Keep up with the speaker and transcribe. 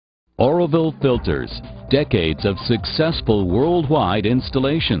ORIVAL filters, decades of successful worldwide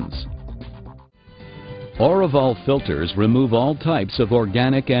installations. ORIVAL filters remove all types of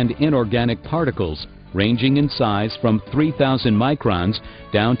organic and inorganic particles, ranging in size from 3,000 microns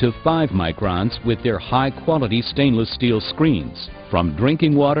down to 5 microns with their high-quality stainless steel screens. From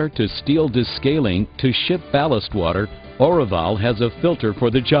drinking water to steel descaling to ship ballast water, ORIVAL has a filter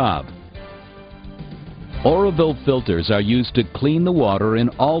for the job. ORIVAL filters are used to clean the water in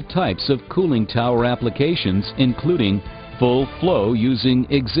all types of cooling tower applications, including full flow using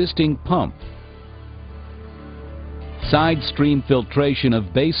existing pump, side stream filtration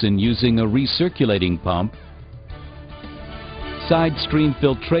of basin using a recirculating pump, side stream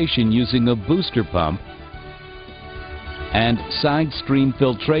filtration using a booster pump, and side stream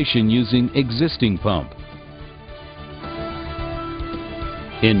filtration using existing pump.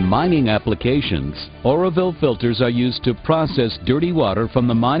 In mining applications, ORIVAL filters are used to process dirty water from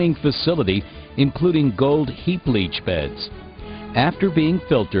the mining facility, including gold heap leach beds. After being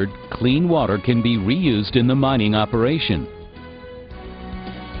filtered, clean water can be reused in the mining operation.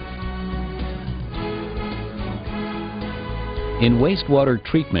 In wastewater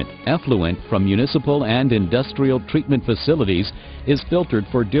treatment, effluent from municipal and industrial treatment facilities is filtered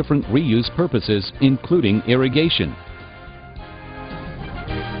for different reuse purposes, including irrigation.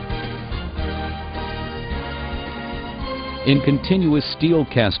 In continuous steel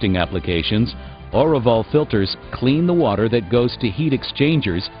casting applications, ORIVAL filters clean the water that goes to heat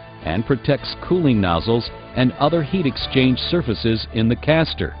exchangers and protects cooling nozzles and other heat exchange surfaces in the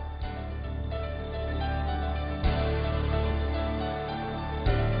caster.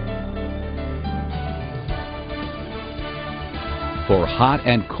 For hot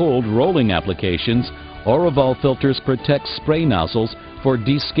and cold rolling applications, ORIVAL filters protect spray nozzles for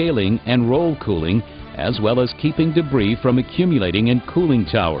descaling and roll cooling, as well as keeping debris from accumulating in cooling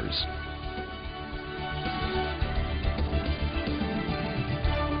towers.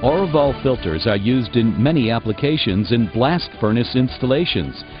 ORIVAL filters are used in many applications in blast furnace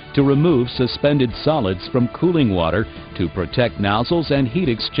installations to remove suspended solids from cooling water to protect nozzles and heat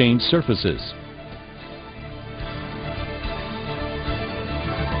exchange surfaces.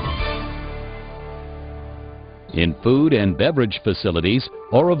 In food and beverage facilities,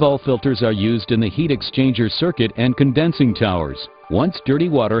 ORIVAL filters are used in the heat exchanger circuit and condensing towers. Once dirty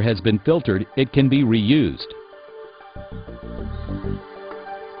water has been filtered, it can be reused.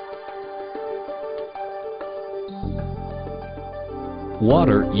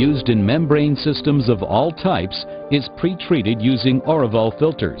 Water used in membrane systems of all types is pre-treated using ORIVAL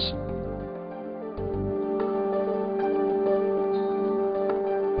filters.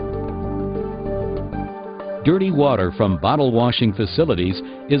 Dirty water from bottle washing facilities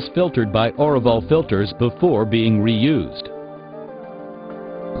is filtered by ORIVAL filters before being reused.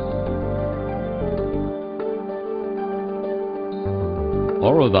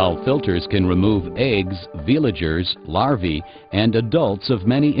 ORIVAL filters can remove eggs, villagers, larvae, and adults of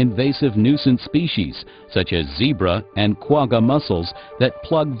many invasive nuisance species, such as zebra and quagga mussels that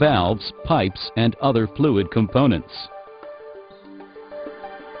plug valves, pipes, and other fluid components.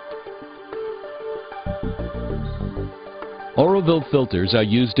 ORIVAL filters are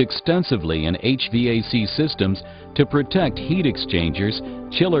used extensively in HVAC systems to protect heat exchangers,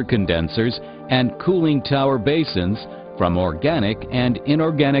 chiller condensers, and cooling tower basins from organic and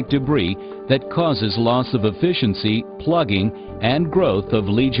inorganic debris that causes loss of efficiency, plugging, and growth of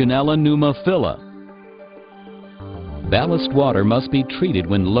Legionella pneumophila. Ballast water must be treated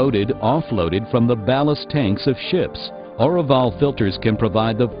when offloaded from the ballast tanks of ships. ORIVAL filters can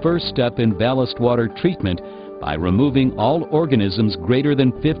provide the first step in ballast water treatment by removing all organisms greater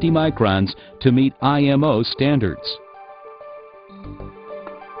than 50 microns to meet IMO standards.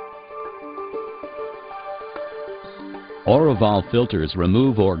 ORIVAL filters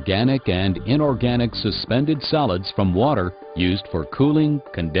remove organic and inorganic suspended solids from water used for cooling,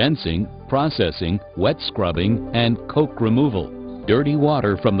 condensing, processing, wet scrubbing, and coke removal. Dirty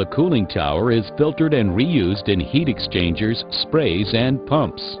water from the cooling tower is filtered and reused in heat exchangers, sprays, and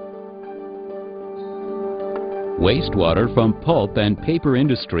pumps. Wastewater from pulp and paper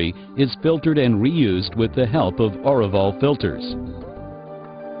industry is filtered and reused with the help of ORIVAL filters.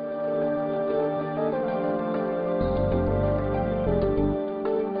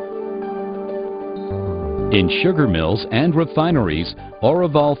 In sugar mills and refineries,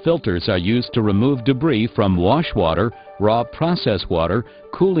 ORIVAL filters are used to remove debris from wash water, raw process water,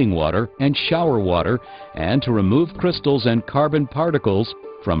 cooling water, and shower water, and to remove crystals and carbon particles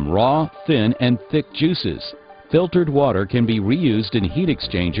from raw, thin, and thick juices. Filtered water can be reused in heat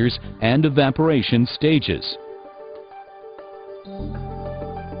exchangers and evaporation stages.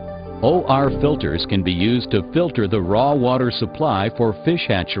 OR filters can be used to filter the raw water supply for fish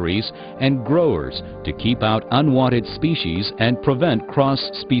hatcheries and growers to keep out unwanted species and prevent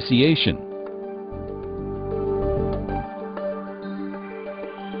cross-speciation.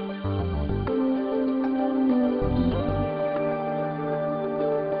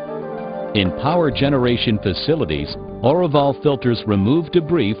 In power generation facilities, ORIVAL filters remove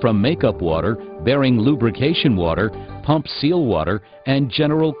debris from makeup water, bearing lubrication water, pump seal water, and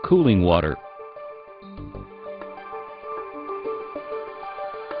general cooling water.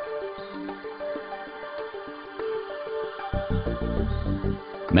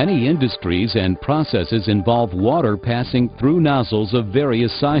 Many industries and processes involve water passing through nozzles of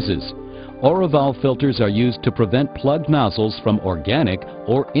various sizes. ORIVAL filters are used to prevent plugged nozzles from organic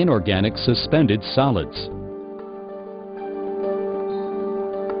or inorganic suspended solids.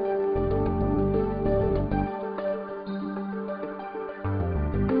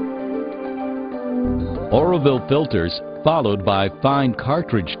 ORIVAL filters, followed by fine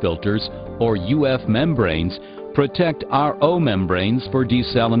cartridge filters or UF membranes, protect RO membranes for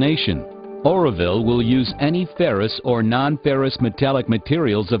desalination. ORIVAL will use any ferrous or non-ferrous metallic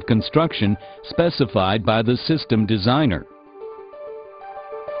materials of construction specified by the system designer.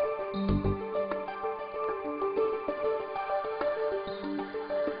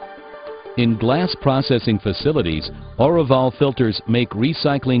 In glass processing facilities, ORIVAL filters make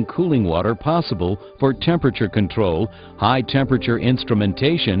recycling cooling water possible for temperature control, high temperature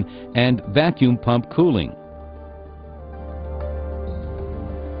instrumentation, and vacuum pump cooling.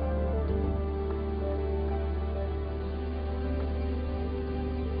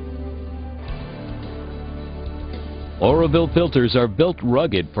 ORIVAL filters are built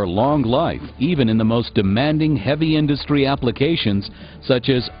rugged for long life, even in the most demanding heavy industry applications such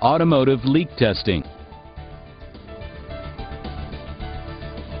as automotive leak testing.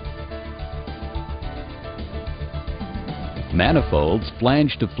 Manifolds,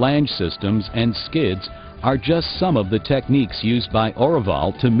 flange-to-flange systems, and skids are just some of the techniques used by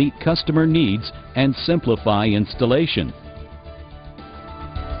ORIVAL to meet customer needs and simplify installation.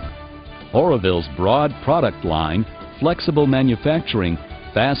 ORIVAL's broad product line, flexible manufacturing,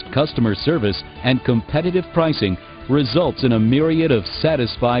 fast customer service, and competitive pricing results in a myriad of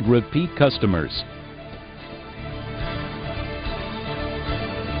satisfied repeat customers.